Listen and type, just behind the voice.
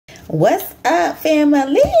What's up,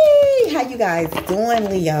 family? How you guys doing,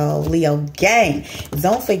 Leo gang?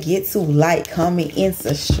 Don't forget to like, comment, and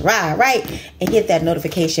subscribe, right? And hit that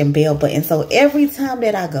notification bell button so every time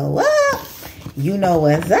that I go up, you know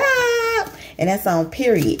what's up. And that's on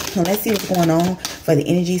period. So let's see what's going on for the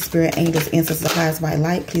energy, spirit, angels, ancestors, supplies, white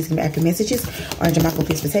light. Please give me accurate messages. Archangel Michael,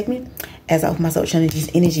 please protect me as I open my soul energies,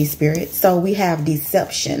 energy, spirit. So we have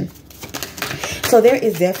deception. So there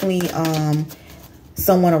is definitely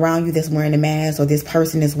someone around you that's wearing a mask, or this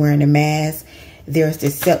person is wearing a mask. There's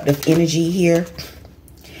deceptive energy here.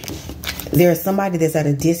 There's somebody that's at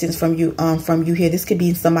a distance from you here. This could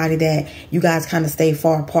be somebody that you guys kind of stay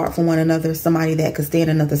far apart from one another. Somebody that could stay in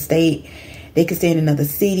another state. They could stay in another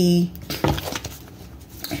city.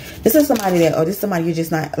 This is somebody that, or this is somebody you're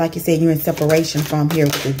just not, like you said, you're in separation from here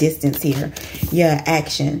with the distance here. Yeah,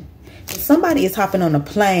 action. So somebody is hopping on a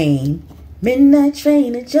plane. Midnight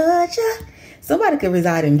train to Georgia. Somebody could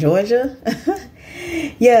reside in Georgia.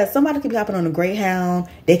 Yeah, somebody could be hopping on a Greyhound.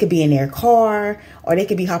 They could be in their car, or they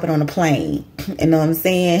could be hopping on a plane. You know what I'm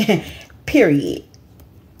saying? Period.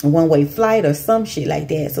 A one-way flight or some shit like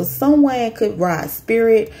that. So someone could ride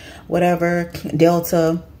Spirit, whatever,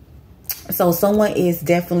 Delta. So someone is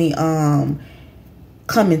definitely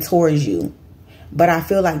coming towards you. But I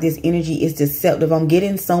feel like this energy is deceptive. I'm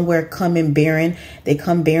getting somewhere coming bearing. They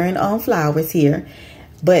come bearing on flowers here.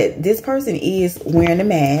 But this person is wearing a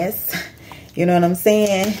mask. You know what I'm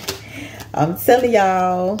saying? I'm telling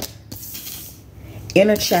y'all.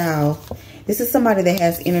 Inner child. This is somebody that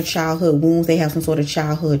has inner childhood wounds. They have some sort of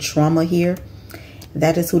childhood trauma here.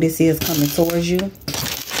 That is who this is coming towards you.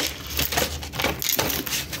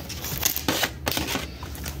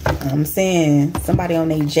 I'm saying somebody on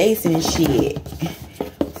their Jason shit.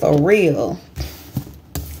 For real.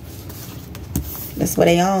 That's what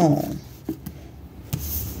they own.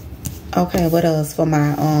 Okay, what else for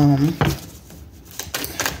my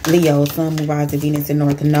Leo, Sun, Moon, Rising, Venus, and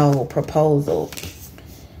North Node proposal?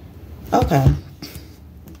 Okay.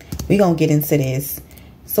 We're going to get into this.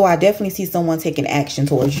 So I definitely see someone taking action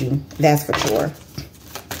towards you. That's for sure.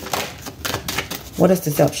 What is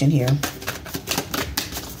deception here?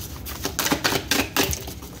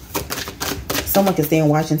 Someone can stay in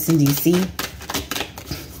Washington, D.C.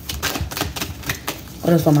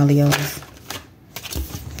 What else for my Leos?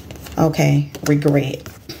 Okay, regret.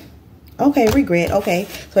 Okay, regret. Okay,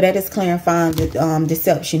 so that is clarifying the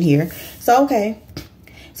deception here. So, okay.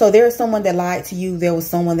 So there is someone that lied to you. There was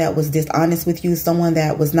someone that was dishonest with you. Someone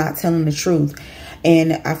that was not telling the truth.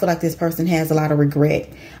 And I feel like this person has a lot of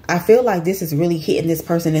regret. I feel like this is really hitting this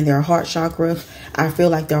person in their heart chakra. I feel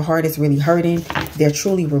like their heart is really hurting. They're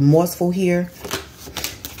truly remorseful here.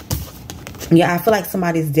 Yeah, I feel like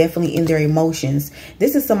somebody's definitely in their emotions.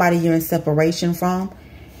 This is somebody you're in separation from.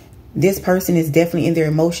 This person is definitely in their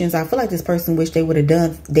emotions. I feel like this person wish they would have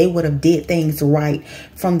did things right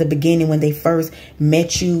from the beginning when they first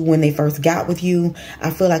met you, when they first got with you.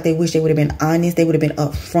 I feel like they wish they would have been honest. They would have been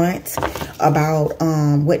upfront about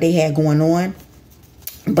what they had going on.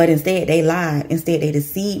 But instead, they lied. Instead, they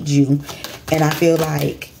deceived you. And I feel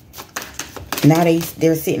like now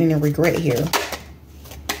they're sitting in regret here.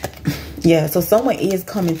 Yeah, so someone is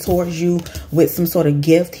coming towards you with some sort of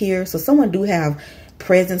gift here. So someone do have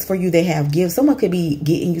presents for you. They have gifts. Someone could be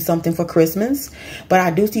getting you something for Christmas, but I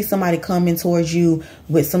do see somebody coming towards you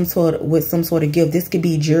with some sort of gift. This could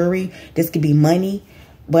be jewelry. This could be money,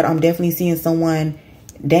 but I'm definitely seeing someone.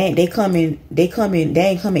 They ain't coming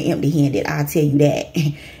empty-handed. I'll tell you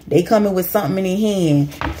that. They coming with something in their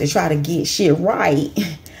hand to try to get shit right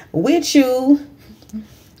with you.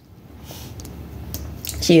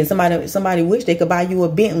 Shit, somebody wish they could buy you a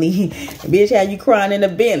Bentley. Bitch, how you crying in a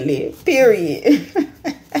Bentley? Period.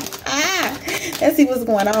 Let's see what's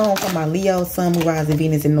going on for my Leo, Sun, Moon, Rising,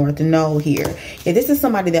 Venus, and North Node here. Yeah, this is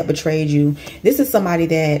somebody that betrayed you. This is somebody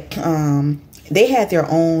that they had their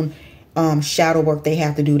own shadow work they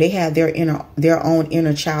have to do. They have their own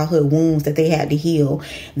inner childhood wounds that they had to heal.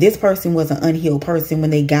 This person was an unhealed person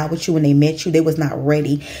when they got with you, when they met you. They was not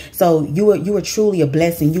ready. So you were truly a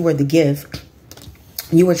blessing. You were the gift.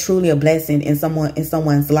 You were truly a blessing in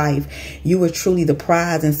someone's life. You were truly the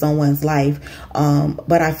prize in someone's life.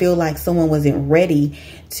 But I feel like someone wasn't ready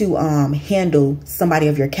to handle somebody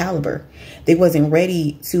of your caliber. They wasn't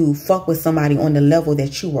ready to fuck with somebody on the level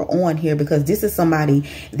that you were on here, because this is somebody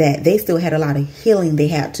that they still had a lot of healing they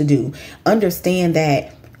had to do. Understand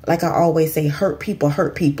that, like I always say, hurt people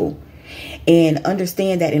hurt people. And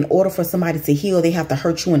understand that in order for somebody to heal, they have to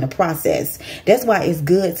hurt you in the process. That's why it's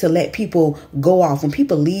good to let people go off. When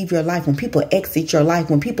people leave your life, when people exit your life,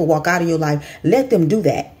 when people walk out of your life, let them do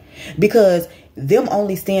that. Because them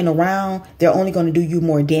only staying around, they're only going to do you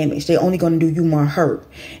more damage. They're only going to do you more hurt.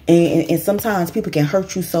 And sometimes people can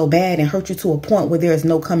hurt you so bad and hurt you to a point where there is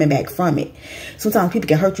no coming back from it. Sometimes people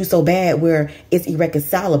can hurt you so bad where it's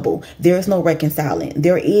irreconcilable. There is no reconciling.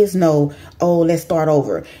 There is no, oh, let's start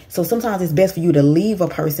over. So sometimes it's best for you to leave a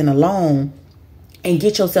person alone and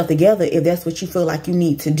get yourself together if that's what you feel like you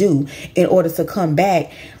need to do in order to come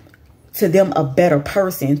back to them a better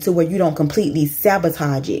person, to where you don't completely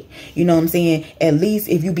sabotage it. You know what I'm saying? At least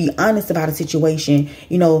if you be honest about a situation,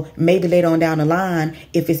 you know, maybe later on down the line,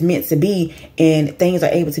 if it's meant to be and things are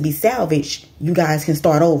able to be salvaged, you guys can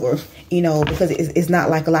start over, you know, because it's not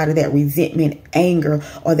like a lot of that resentment, anger,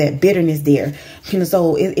 or that bitterness there. You know,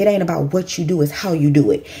 so it ain't about what you do, it's how you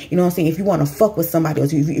do it. You know what I'm saying? If you want to fuck with somebody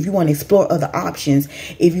else, if you want to explore other options,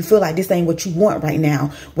 if you feel like this ain't what you want right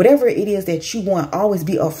now, whatever it is that you want, always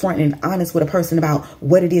be upfront and honest with a person about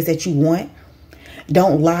what it is that you want.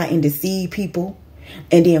 Don't lie and deceive people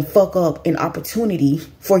and then fuck up an opportunity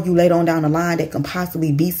for you later on down the line that can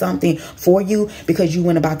possibly be something for you because you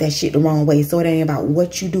went about that shit the wrong way. So it ain't about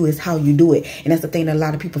what you do, it's how you do it. And that's the thing that a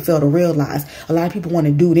lot of people fail to realize. A lot of people want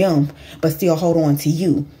to do them but still hold on to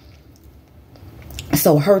you.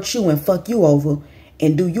 So hurt you and fuck you over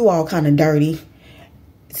and do you all kind of dirty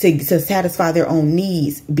to satisfy their own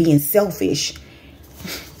needs, being selfish.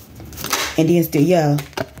 And then still, yeah.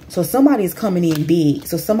 So somebody is coming in big.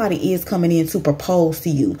 So somebody is coming in to propose to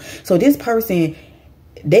you. So this person,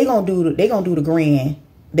 they gonna do the grand.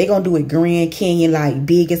 They gonna do it Grand Canyon, like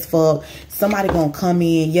big as fuck. Somebody gonna come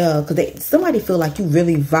in, yeah, because somebody feel like you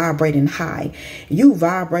really vibrating high. You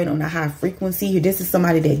vibrate on a high frequency. This is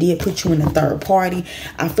somebody that did put you in a third party.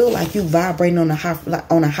 I feel like you vibrating on a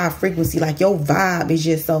high frequency. Like your vibe is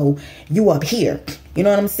just so you up here. You know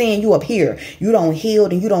what I'm saying? You up here. You don't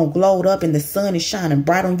healed and you don't glowed up and the sun is shining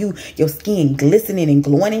bright on you. Your skin glistening and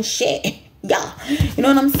glowing and shit. Yeah. You know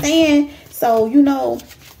what I'm saying? So, you know,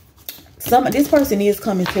 this person is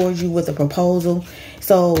coming towards you with a proposal.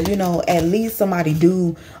 So, you know, at least somebody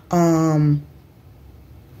looks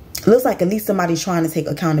like at least somebody's trying to take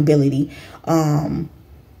accountability.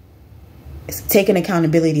 Taking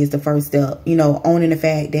accountability is the first step. You know, owning the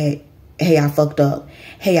fact that, hey, I fucked up.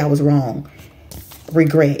 Hey, I was wrong.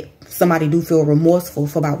 Regret. Somebody do feel remorseful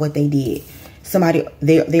about what they did. Somebody,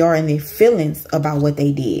 they are in their feelings about what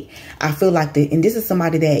they did. I feel like and this is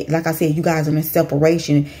somebody that, like I said, you guys are in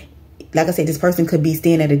separation. Like I said, this person could be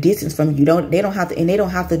staying at a distance from you. They don't have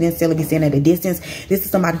to necessarily be staying at a distance. This is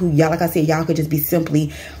somebody who, y'all, like I said, y'all could just be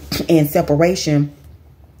simply in separation.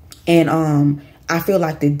 And I feel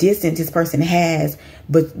like the distance this person has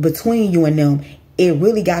between you and them, it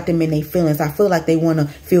really got them in their feelings. I feel like they want to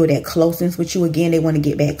feel that closeness with you again. They want to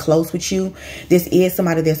get back close with you. This is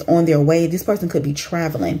somebody that's on their way. This person could be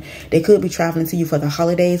traveling. They could be traveling to you for the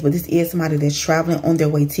holidays, but this is somebody that's traveling on their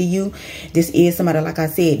way to you. This is somebody, like I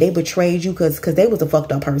said, they betrayed you because they was a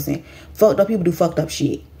fucked up person. Fucked up people do fucked up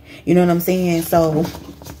shit. You know what I'm saying? So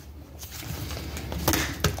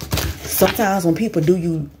sometimes when people do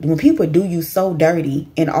you so dirty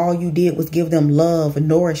and all you did was give them love,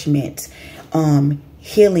 nourishment,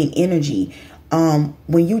 healing energy,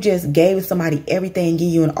 when you just gave somebody everything in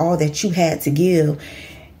you and all that you had to give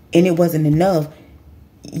and it wasn't enough,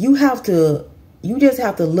 you just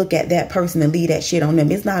have to look at that person and leave that shit on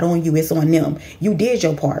them. It's not on you, it's on them. You did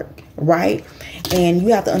your part, right? And you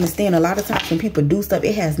have to understand, a lot of times when people do stuff,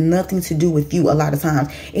 it has nothing to do with you. A lot of times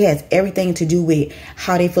it has everything to do with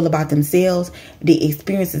how they feel about themselves, the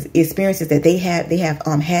experiences that they have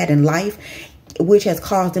had in life, which has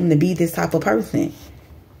caused them to be this type of person.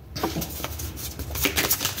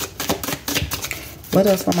 What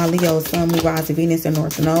else for my Leo? Sun, Moon, Rise, Venus, and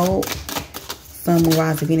North Node. Sun, Moon,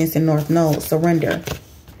 Rise, Venus, and North Node. Surrender.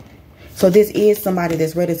 So this is somebody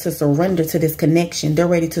that's ready to surrender to this connection. They're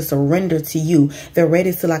ready to surrender to you. They're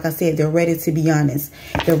ready to, like I said, they're ready to be honest.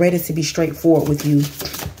 They're ready to be straightforward with you.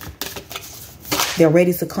 They're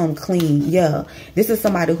ready to come clean. Yeah. This is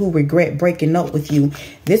somebody who regret breaking up with you.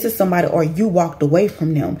 This is somebody, or you walked away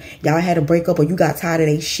from them. Y'all had a breakup or you got tired of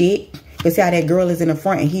their shit. But see how that girl is in the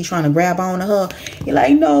front and he trying to grab on to her. You're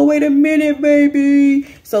like, no, wait a minute, baby.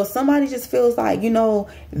 So somebody just feels like, you know,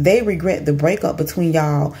 they regret the breakup between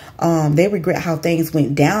y'all. They regret how things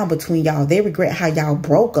went down between y'all. They regret how y'all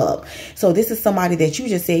broke up. So this is somebody that you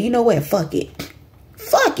just said, you know what, fuck it.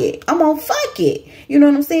 Fuck it. I'm gonna fuck it. You know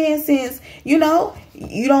what I'm saying? Since, you know,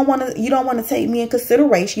 you don't want to take me in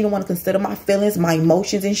consideration. You don't want to consider my feelings, my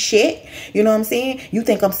emotions and shit. You know what I'm saying? You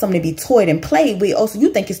think I'm something to be toyed and played with. Also,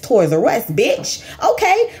 you think it's Toys R Us, bitch.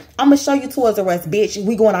 Okay. I'm going to show you Toys R Us, bitch.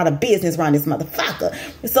 We going out of business around this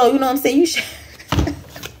motherfucker. So, you know what I'm saying?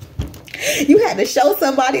 You had to show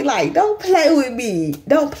somebody like, don't play with me.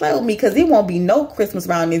 Don't play with me, because it won't be no Christmas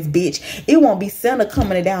around this bitch. It won't be Santa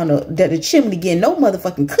coming down the chimney getting no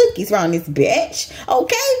motherfucking cookies around this bitch.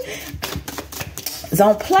 Okay?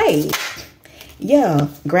 Don't play. Yeah,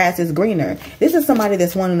 grass is greener. This is somebody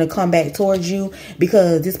that's wanting to come back towards you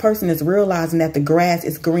because this person is realizing that the grass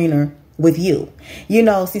is greener with you. You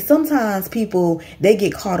know, see, sometimes people, they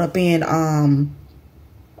get caught up in,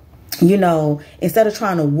 you know, instead of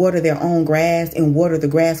trying to water their own grass and water the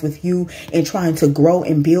grass with you and trying to grow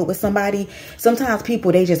and build with somebody, sometimes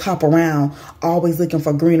people, they just hop around always looking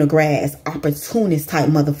for greener grass, opportunist type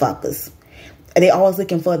motherfuckers. They always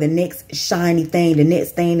looking for the next shiny thing, the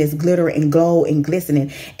next thing that's glitter and gold and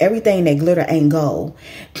glistening. Everything that glitter ain't gold.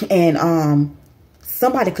 And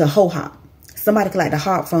somebody could ho-hop. Somebody could like to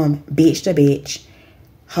hop from bitch to bitch,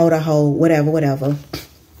 hoe to hoe, whatever.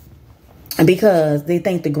 Because they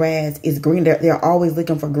think the grass is green. They're always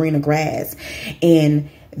looking for greener grass. And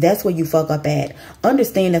that's where you fuck up at.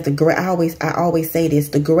 Understand that I always say this,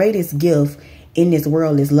 the greatest gift in this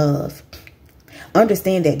world is love.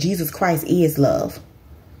 Understand that Jesus Christ is love.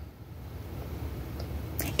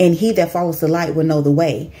 And he that follows the light will know the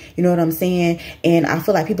way. You know what I'm saying? And I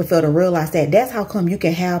feel like people fail to realize that. That's how come you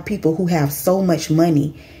can have people who have so much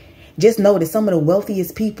money. Just know that some of the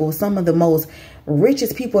wealthiest people, some of the most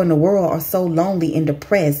richest people in the world are so lonely and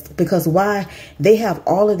depressed. Because why? They have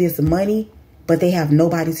all of this money, but they have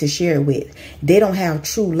nobody to share it with. They don't have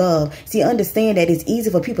true love. See, understand that it's easy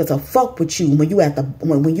for people to fuck with you when you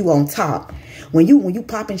when you on top. When you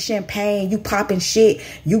popping champagne, you popping shit,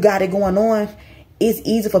 you got it going on. It's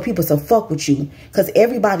easy for people to fuck with you because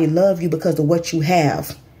everybody love you because of what you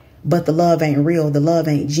have. But the love ain't real. The love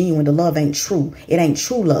ain't genuine. The love ain't true. It ain't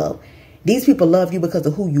true love. These people love you because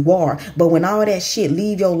of who you are. But when all that shit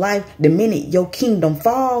leave your life, the minute your kingdom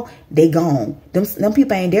fall, they gone. Them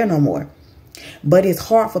people ain't there no more. But it's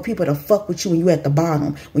hard for people to fuck with you when you at the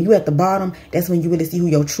bottom. When you at the bottom, that's when you really see who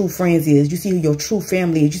your true friends is. You see who your true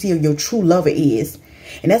family is. You see who your true lover is.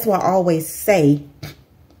 And that's why I always say,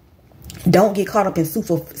 don't get caught up in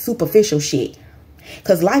superficial shit.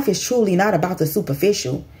 Because life is truly not about the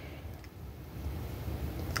superficial.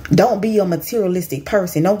 Don't be a materialistic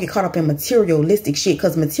person. Don't get caught up in materialistic shit.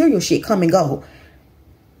 Because material shit come and go.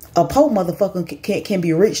 A poor motherfucker can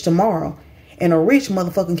be rich tomorrow. And a rich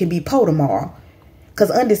motherfucker can be poor tomorrow.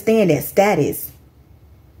 Because understand that status,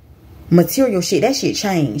 material shit, that shit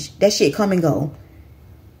change. That shit come and go.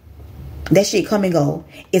 That shit come and go.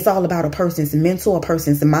 It's all about a person's mental, a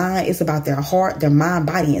person's mind. It's about their heart, their mind,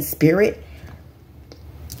 body, and spirit.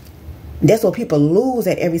 That's what people lose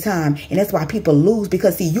at every time. And that's why people lose.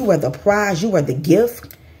 Because, see, you were the prize. You were the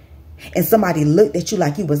gift. And somebody looked at you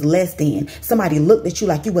like you was less than. Somebody looked at you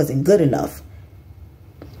like you wasn't good enough.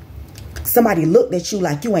 Somebody looked at you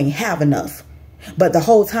like you ain't have enough. But the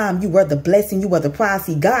whole time you were the blessing, you were the prize.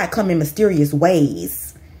 See, God come in mysterious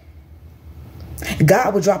ways.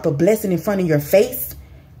 God will drop a blessing in front of your face.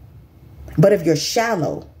 But if you're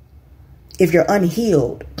shallow, if you're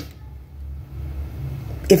unhealed,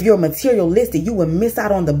 if you're materialistic, you will miss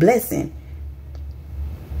out on the blessing.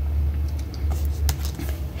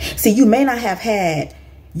 See, you may not have had,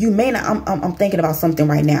 I'm thinking about something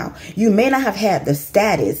right now. You may not have had the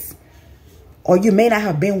status, or you may not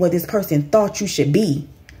have been where this person thought you should be.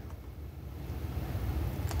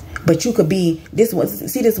 But you could be this one.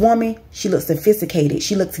 See this woman? She looks sophisticated.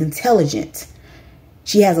 She looks intelligent.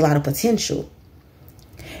 She has a lot of potential.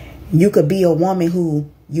 You could be a woman who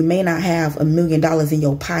you may not have $1 million in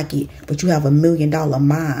your pocket, but you have $1 million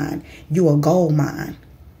mind. You a gold mine.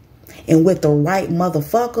 And with the right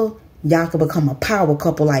motherfucker, y'all could become a power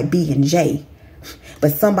couple like B and J.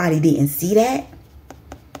 But somebody didn't see that.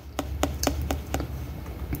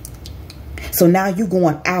 So now you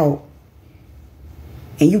going out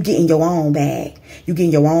and you getting your own bag. You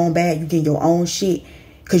getting your own bag. You getting your own shit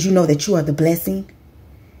because you know that you are the blessing.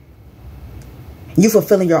 You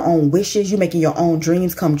fulfilling your own wishes. You making your own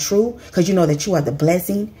dreams come true because you know that you are the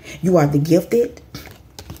blessing. You are the gifted.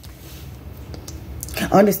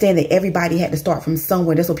 Understand that everybody had to start from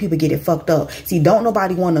somewhere. That's what people get it fucked up. See, don't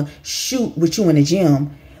nobody want to shoot with you in the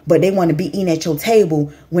gym, but they want to be eating at your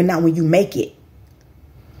table when you make it.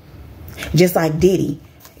 Just like Diddy.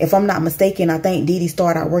 If I'm not mistaken, I think Diddy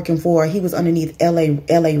started out working for, he was underneath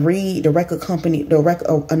L.A. Reid, the record company,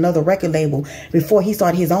 another record label, before he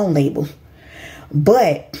started his own label.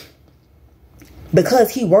 But because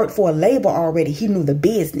he worked for a label already, he knew the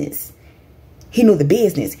business. He knew the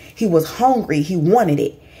business. He was hungry. He wanted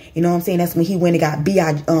it. You know what I'm saying? That's when he went and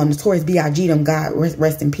got Notorious B.I.G. them, God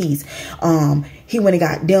rest in peace. He went and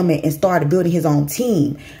got them and started building his own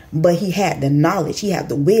team. But he had the knowledge. He had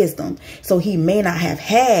the wisdom. So he may not have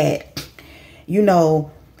had, you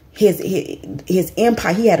know, his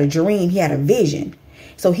empire. He had a dream. He had a vision.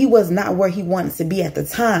 So he was not where he wanted to be at the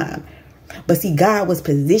time. But see, God was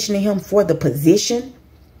positioning him for the position.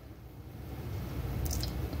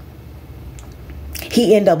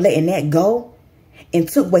 He ended up letting that go and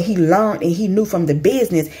took what he learned and he knew from the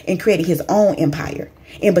business and created his own empire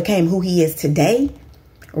and became who he is today,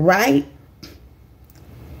 right?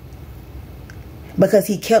 Because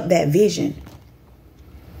he kept that vision.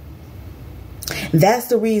 That's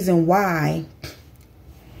the reason why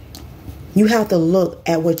you have to look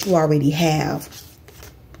at what you already have.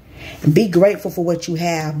 Be grateful for what you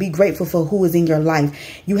have. Be grateful for who is in your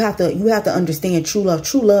life. You have to understand true love.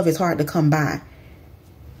 True love is hard to come by.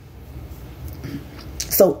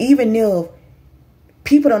 So even if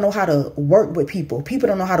people don't know how to work with people, people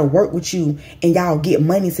don't know how to work with you and y'all get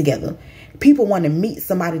money together. People want to meet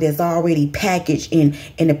somebody that's already packaged in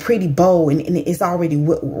a pretty bowl and it's already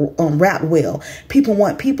wrapped well. People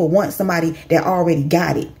want somebody that already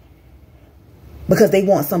got it because they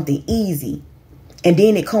want something easy. And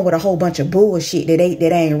then it come with a whole bunch of bullshit that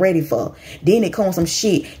they ain't ready for. Then it comes with some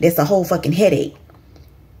shit that's a whole fucking headache.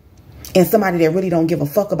 And somebody that really don't give a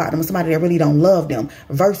fuck about them. Somebody that really don't love them.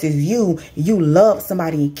 Versus you love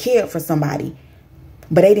somebody and cared for somebody.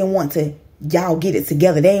 But they didn't want to, y'all get it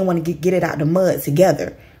together. They didn't want to get it out the mud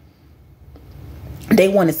together. They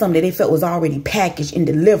wanted something that they felt was already packaged and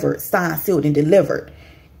delivered. Signed, sealed, and delivered.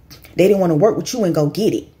 They didn't want to work with you and go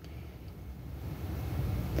get it.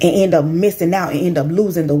 And end up missing out and end up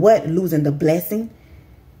losing the what? Losing the blessing.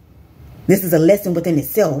 This is a lesson within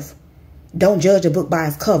itself. Don't judge a book by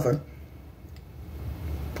its cover.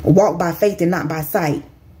 Walk by faith and not by sight.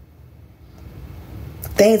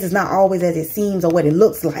 Things is not always as it seems or what it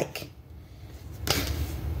looks like.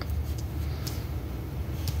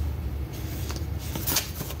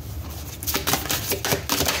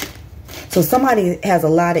 So somebody has a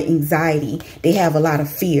lot of anxiety. They have a lot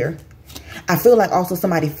of fear. I feel like also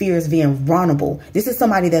somebody fears being vulnerable. This is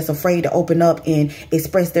somebody that's afraid to open up and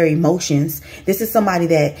express their emotions. This is somebody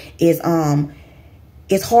that is,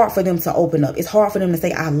 it's hard for them to open up. It's hard for them to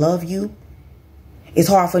say, I love you. It's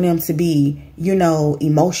hard for them to be, you know,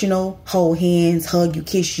 emotional, hold hands, hug you,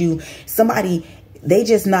 kiss you. Somebody, they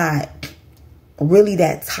just not really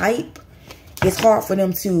that type. It's hard for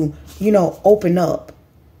them to, you know, open up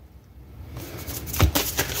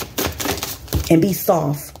and be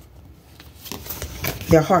soft.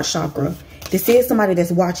 Their heart chakra. This is somebody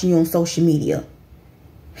that's watching you on social media.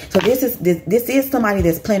 So this is somebody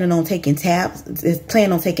that's planning on taking is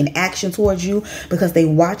planning on taking action towards you because they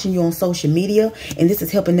watching you on social media, and this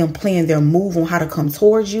is helping them plan their move on how to come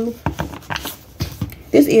towards you.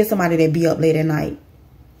 This is somebody that be up late at night.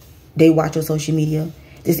 They watch your social media.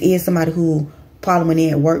 This is somebody who probably when they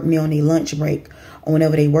at work, me on their lunch break, or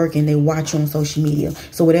whenever they working, they watch you on social media.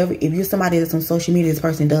 So whatever, if you're somebody that's on social media, this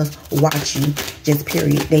person does watch you, just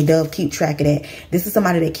period. They do keep track of that. This is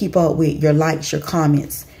somebody that keep up with your likes, your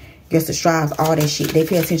comments, your subscribes, all that shit. They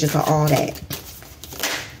pay attention to all that.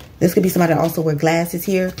 This could be somebody that also wear glasses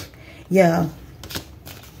here. Yeah.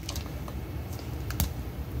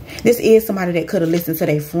 This is somebody that could have listened to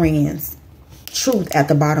their friends' truth at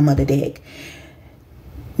the bottom of the deck.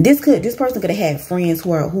 This person could have had friends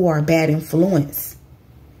who are bad influence.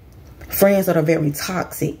 Friends that are very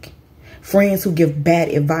toxic. Friends who give bad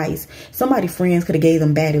advice. Somebody's friends could have gave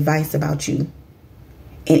them bad advice about you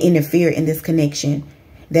and interfere in this connection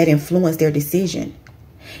that influenced their decision.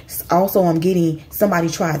 Also, I'm getting somebody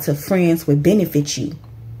tried to friends would benefit you.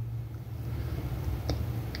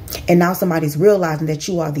 And now somebody's realizing that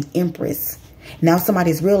you are the empress. Now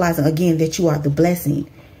somebody's realizing again that you are the blessing.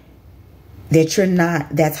 That you're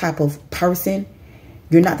not that type of person.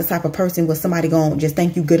 You're not the type of person where somebody gonna just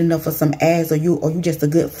think you good enough for some ass or you just a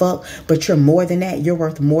good fuck, but you're more than that. You're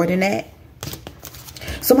worth more than that.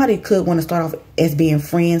 Somebody could want to start off as being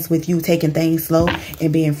friends with you, taking things slow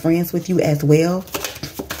and being friends with you as well.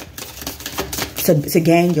 To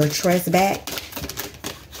gain your trust back.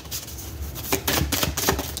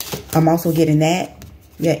 I'm also getting that.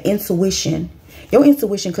 Yeah, intuition. Your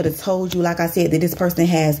intuition could have told you, like I said, that this person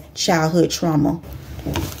has childhood trauma.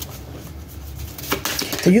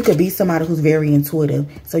 So you could be somebody who's very intuitive.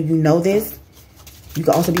 So you know this. You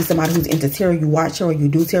could also be somebody who's into tarot. You watch tarot or you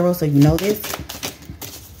do tarot, so you know this.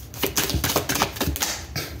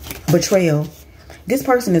 Betrayal. This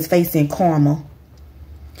person is facing karma.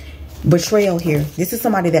 Betrayal here. This is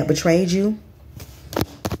somebody that betrayed you.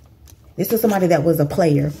 This is somebody that was a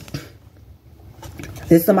player.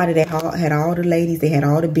 This is somebody that had all the ladies, they had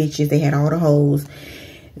all the bitches, they had all the hoes.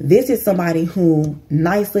 This is somebody who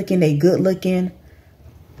nice looking, they good looking.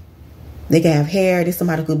 They can have hair. This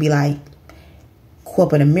somebody could be like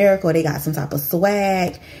corporate America, or they got some type of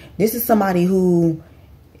swag. This is somebody who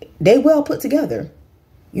they well put together.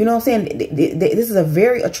 You know what I'm saying? This is a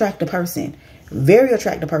very attractive person. Very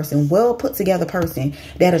attractive person. Well put together person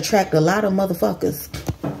that attract a lot of motherfuckers.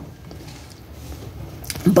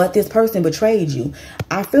 But this person betrayed you.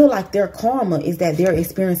 I feel like their karma is that they're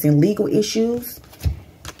experiencing legal issues.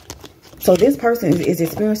 So this person is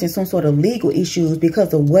experiencing some sort of legal issues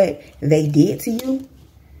because of what they did to you.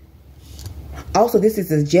 Also, this is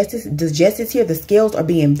the justice here. The scales are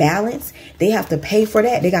being balanced. They have to pay for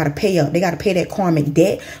that. They got to pay up. They got to pay that karmic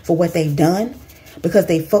debt for what they've done because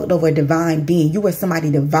they fucked over a divine being. You were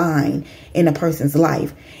somebody divine in a person's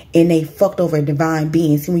life, and they fucked over a divine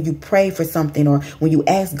being. See, when you pray for something, or when you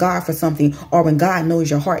ask God for something, or when God knows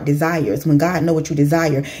your heart desires, when God knows what you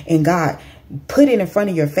desire, and God put it in front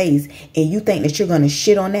of your face, and you think that you're going to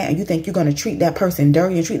shit on that, and you think you're going to treat that person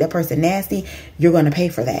dirty and treat that person nasty, you're going to pay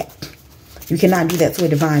for that. You cannot do that to a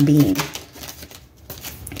divine being.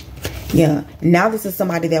 Yeah. Now this is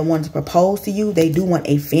somebody that wants to propose to you. They do want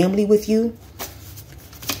a family with you.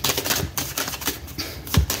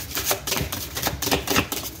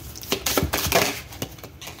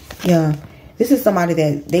 Yeah. This is somebody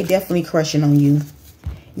that they definitely crushing on you.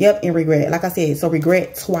 Yep, and regret. Like I said, so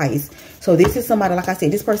regret twice. So this is somebody, like I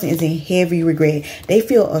said, this person is in heavy regret. They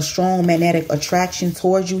feel a strong magnetic attraction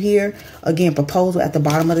towards you here. Again, proposal at the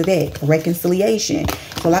bottom of the deck. Reconciliation.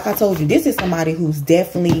 So like I told you, this is somebody who's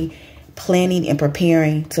definitely planning and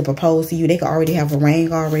preparing to propose to you. They could already have a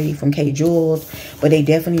ring already from K Jewels, but they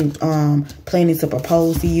definitely planning to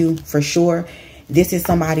propose to you for sure. This is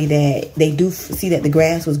somebody that they do see that the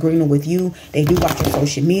grass was greener with you. They do watch your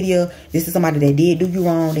social media. This is somebody that did do you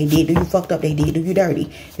wrong. They did do you fucked up. They did do you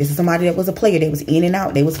dirty. This is somebody that was a player. They was in and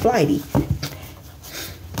out. They was flighty.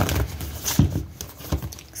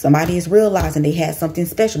 Somebody is realizing they had something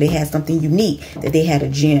special. They had something unique. That they had a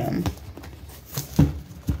gem.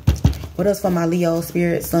 What else for my Leo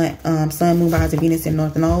spirit? Sun, moon, rising, Venus, and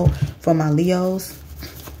North Node. For my Leos.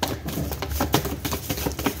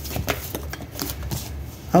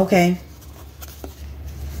 Okay.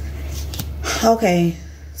 Okay.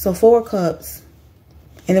 So 4 cups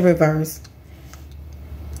in the reverse.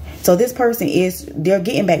 So this person they're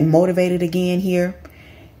getting back motivated again here.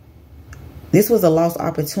 This was a lost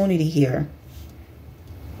opportunity here.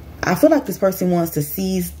 I feel like this person wants to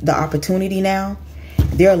seize the opportunity now.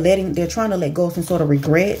 They're trying to let go of some sort of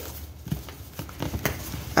regret.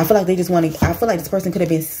 I feel like I feel like this person could have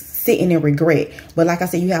been sitting in regret, but like I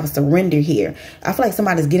said, you have a surrender here. I feel like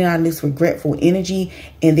somebody's getting out of this regretful energy,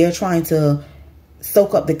 and they're trying to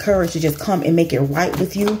soak up the courage to just come and make it right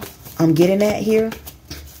with you. I'm getting that here.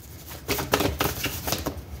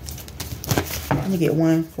 Let me get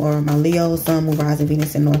one for my Leos, Sun, Moon, Rising,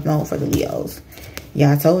 Venus, and North Node for the Leos.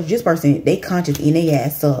 Yeah, I told you this person, they conscious eating their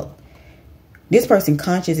ass up. This person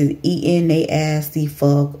conscious is eating their ass the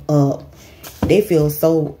fuck up. They feel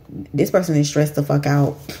so, this person is stressed the fuck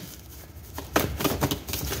out.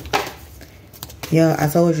 Yeah, I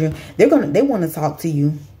told you. They want to talk to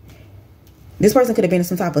you. This person could have been in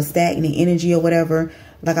some type of stagnant energy or whatever.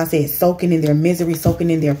 Like I said, soaking in their misery, soaking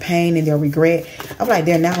in their pain and their regret. I feel like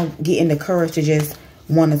they're now getting the courage to just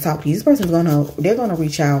want to talk to you. This person's they're gonna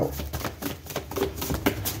reach out.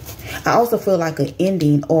 I also feel like an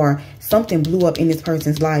ending or something blew up in this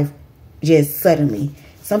person's life just suddenly.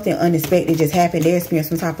 Something unexpected just happened. They experienced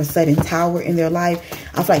some type of sudden tower in their life.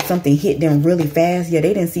 I feel like something hit them really fast. Yeah,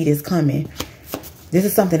 they didn't see this coming. This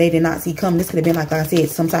is something they did not see coming. This could have been, like I said,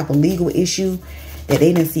 some type of legal issue that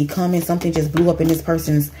they didn't see coming. Something just blew up in this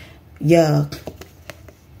person's, yeah.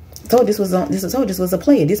 This was a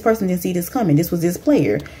player. This person didn't see this coming. This was this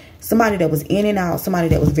player. Somebody that was in and out. Somebody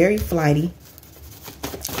that was very flighty.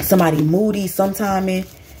 Somebody moody, sometiming.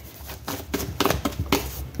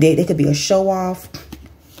 They could be a show off.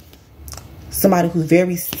 Somebody who's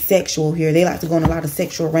very sexual here. They like to go on a lot of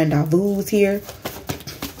sexual rendezvous here.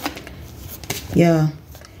 Yeah.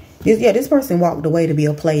 This person walked away to be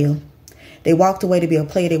a player. They walked away to be a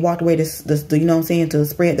player. They walked away to you know what I'm saying, to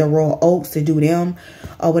spread their royal oats, to do them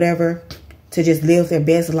or whatever, to just live their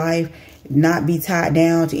best life, not be tied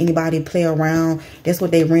down to anybody, play around. That's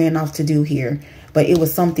what they ran off to do here. But it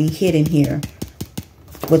was something hidden here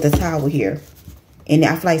with the tower here. And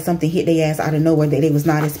I feel like something hit their ass out of nowhere that they was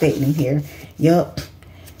not expecting here. Yup.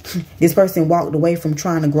 This person walked away from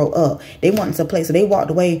trying to grow up. They wanted to play. So they walked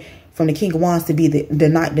away from the King of Wands to be the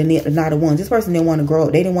Knight of Wands. This person didn't want to grow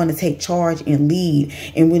up. They didn't want to take charge and lead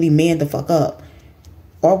and really man the fuck up.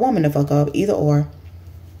 or woman to fuck up, either or,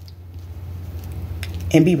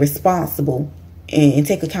 and be responsible and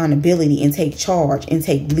take accountability and take charge and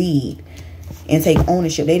take lead and take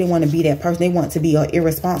ownership. They didn't want to be that person. They want to be an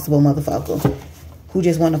irresponsible motherfucker who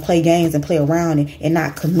just want to play games and play around and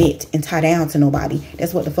not commit and tie down to nobody.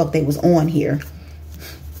 That's what the fuck they was on here.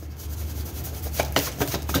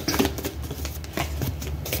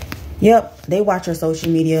 Yep, they watch your social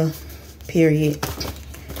media, period.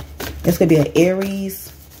 This could be an Aries.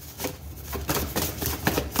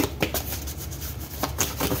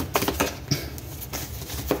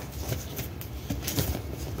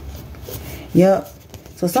 Yep.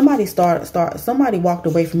 So somebody somebody walked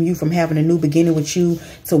away from you, from having a new beginning with you,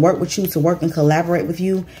 to work with you, to work and collaborate with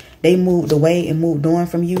you. They moved away and moved on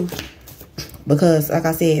from you because, like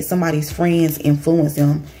I said, somebody's friends influenced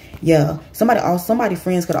them. Yeah. Somebody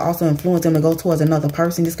friends could also influence them to go towards another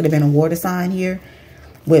person. This could have been a water sign here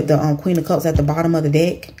with the Queen of Cups at the bottom of the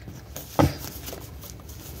deck.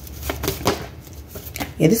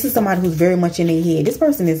 Yeah, this is somebody who's very much in their head. This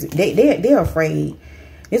person is, they're afraid.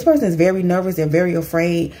 This person is very nervous. They're very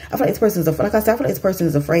afraid. I feel like this person is, like I said, I feel like this person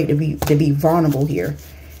is afraid to be vulnerable here.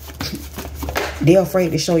 They're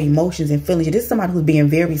afraid to show emotions and feelings. This is somebody who's being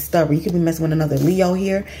very stubborn. You could be messing with another Leo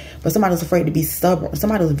here, but somebody was afraid to be stubborn.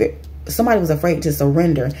 Somebody was afraid to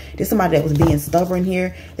surrender. This is somebody that was being stubborn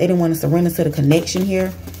here. They didn't want to surrender to the connection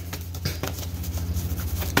here.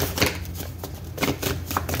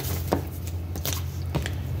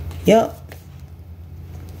 Yep.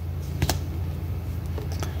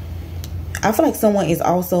 I feel like someone is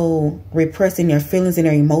also repressing their feelings and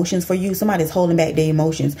their emotions for you. Somebody's holding back their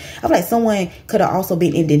emotions. I feel like someone could have also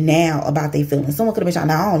been in denial about their feelings. Someone could have been saying,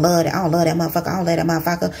 I don't love that. I don't love that motherfucker. I don't love that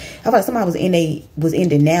motherfucker. I feel like somebody was in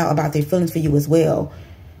denial about their feelings for you as well.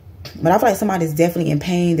 But I feel like somebody's definitely in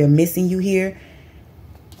pain. They're missing you here.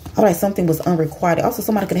 I feel like something was unrequited. Also,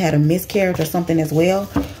 somebody could have had a miscarriage or something as well.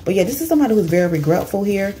 But yeah, this is somebody who's very regretful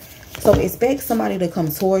here. So expect somebody to come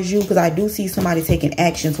towards you, because I do see somebody taking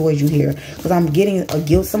action towards you here. Because I'm getting a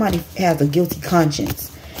guilt. Somebody has a guilty conscience.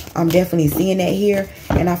 I'm definitely seeing that here.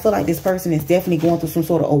 And I feel like this person is definitely going through some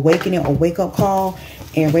sort of awakening or wake-up call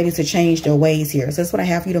and ready to change their ways here. So that's what I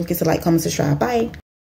have for you. Don't forget to like, comment, subscribe. Bye.